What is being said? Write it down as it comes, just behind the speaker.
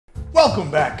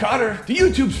Welcome back, Cotter, to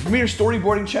YouTube's premier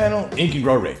storyboarding channel, Ink and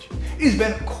Grow Rich. It has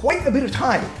been quite a bit of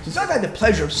time since I've had the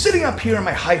pleasure of sitting up here on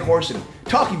my high horse and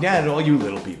talking down to all you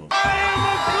little people. I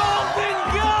am the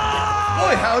golden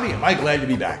god! Boy, howdy, am I glad to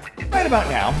be back. Right about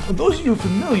now, for those of you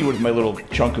familiar with my little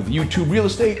chunk of YouTube real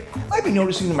estate, might be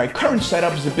noticing that my current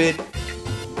setup is a bit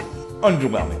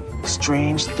underwhelming.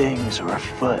 Strange things are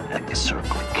afoot at the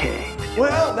Circle K.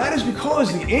 Well, that is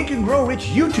because the Ink and Grow Rich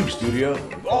YouTube studio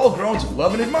we've all grown to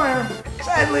love and admire,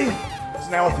 sadly, is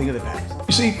now a thing of the past.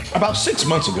 You see, about 6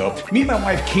 months ago, me and my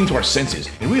wife came to our senses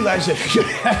and realized that you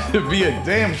have to be a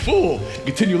damn fool to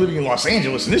continue living in Los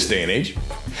Angeles in this day and age.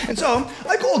 And so,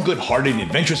 like all good-hearted and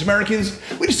adventurous Americans,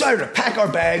 we decided to pack our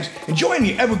bags and join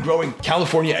the ever-growing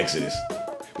California exodus.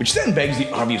 Which then begs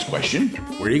the obvious question,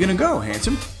 where are you gonna go,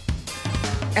 handsome?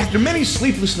 After many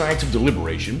sleepless nights of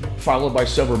deliberation, followed by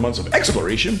several months of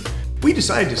exploration, we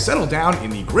decided to settle down in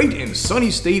the great and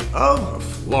sunny state of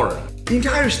Florida. The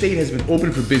entire state has been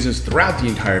open for business throughout the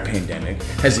entire pandemic,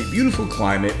 has a beautiful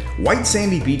climate, white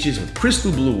sandy beaches with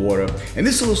crystal blue water, and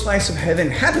this little slice of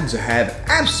heaven happens to have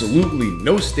absolutely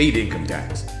no state income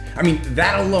tax. I mean,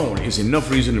 that alone is enough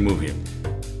reason to move here.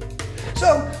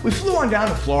 So, we flew on down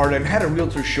to Florida and had a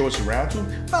realtor show us around to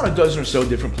about a dozen or so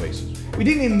different places. We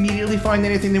didn't immediately find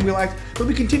anything that we liked, but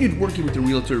we continued working with the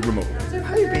realtor remotely.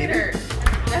 Hi, Peter.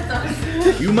 That's awesome.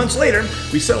 A few months later,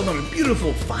 we settled on a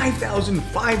beautiful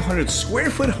 5,500 square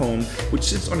foot home, which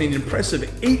sits on an impressive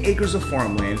 8 acres of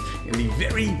farmland in the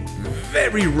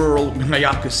very rural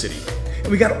Mayaka City. And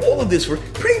we got all of this for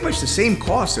pretty much the same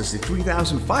cost as the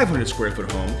 3,500 square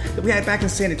foot home that we had back in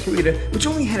Santa Clarita, which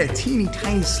only had a teeny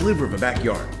tiny sliver of a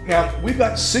backyard. Now, we've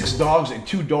got 6 dogs and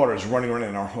 2 daughters running around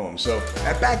in our home, so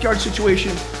that backyard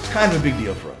situation is kind of a big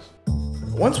deal for us.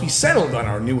 Once we settled on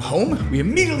our new home, we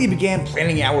immediately began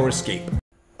planning our escape.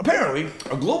 Apparently,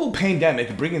 a global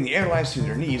pandemic bringing the airlines to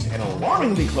their knees and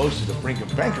alarmingly close to the brink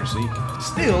of bankruptcy,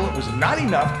 still was not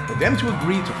enough for them to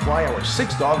agree to fly our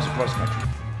 6 dogs across country.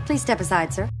 Please step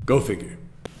aside, sir. Go figure.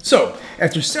 So,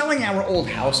 after selling our old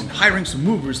house and hiring some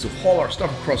movers to haul our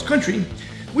stuff across country,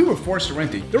 we were forced to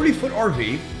rent a 30-foot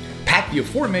RV, pack the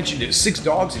aforementioned 6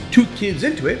 dogs and 2 kids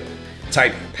into it,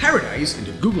 type paradise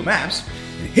into Google Maps,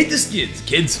 and hit the skids,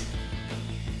 kids.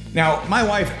 Now, my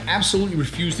wife absolutely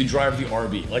refused to drive the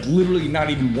RV, like literally not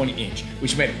even 1 inch,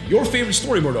 which meant your favorite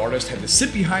storyboard artist had to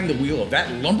sit behind the wheel of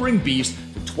that lumbering beast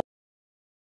for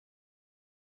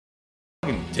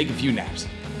 12 and take a few naps.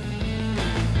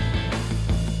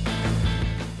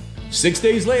 6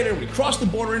 days later, we crossed the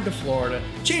border into Florida,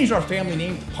 changed our family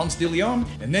name to Ponce de Leon,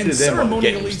 and then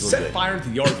ceremonially set fire to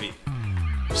the RV.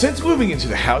 Since moving into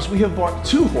the house, we have bought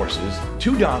 2 horses,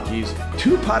 2 donkeys,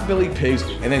 2 pot-bellied pigs,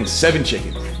 and then 7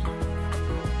 chickens.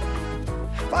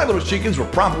 5 of those chickens were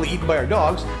promptly eaten by our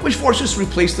dogs, which forced us to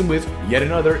replace them with yet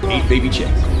another 8 baby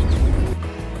chicks.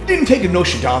 It didn't take a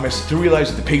Nostradamus to realize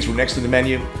that the pigs were next to the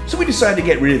menu, so we decided to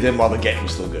get rid of them while the getting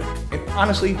was still good. And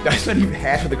honestly, that's not even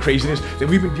half of the craziness that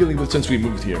we've been dealing with since we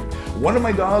moved here. One of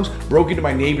my dogs broke into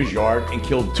my neighbor's yard and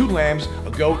killed 2 lambs,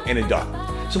 a goat, and a duck.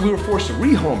 So we were forced to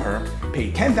rehome her,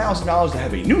 pay $10,000 to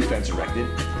have a new fence erected,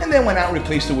 and then went out and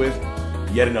replaced it with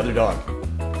yet another dog.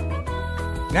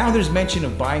 Now there's mention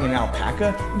of buying an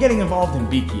alpaca and getting involved in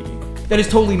beekeeping. That is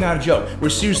totally not a joke. We're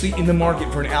seriously in the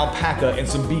market for an alpaca and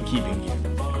some beekeeping gear.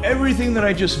 Everything that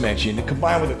I just mentioned,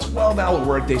 combined with a 12-hour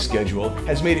workday schedule,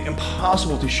 has made it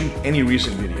impossible to shoot any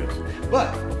recent videos.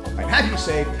 But I'm happy to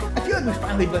say, I feel like we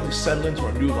finally begun to settle into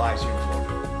our new lives here in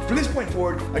Florida. From this point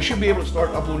forward, I should be able to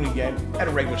start uploading again at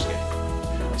a regular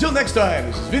schedule. Until next time,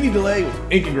 this is Vinny DeLay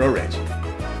with Ink and Grow Rich.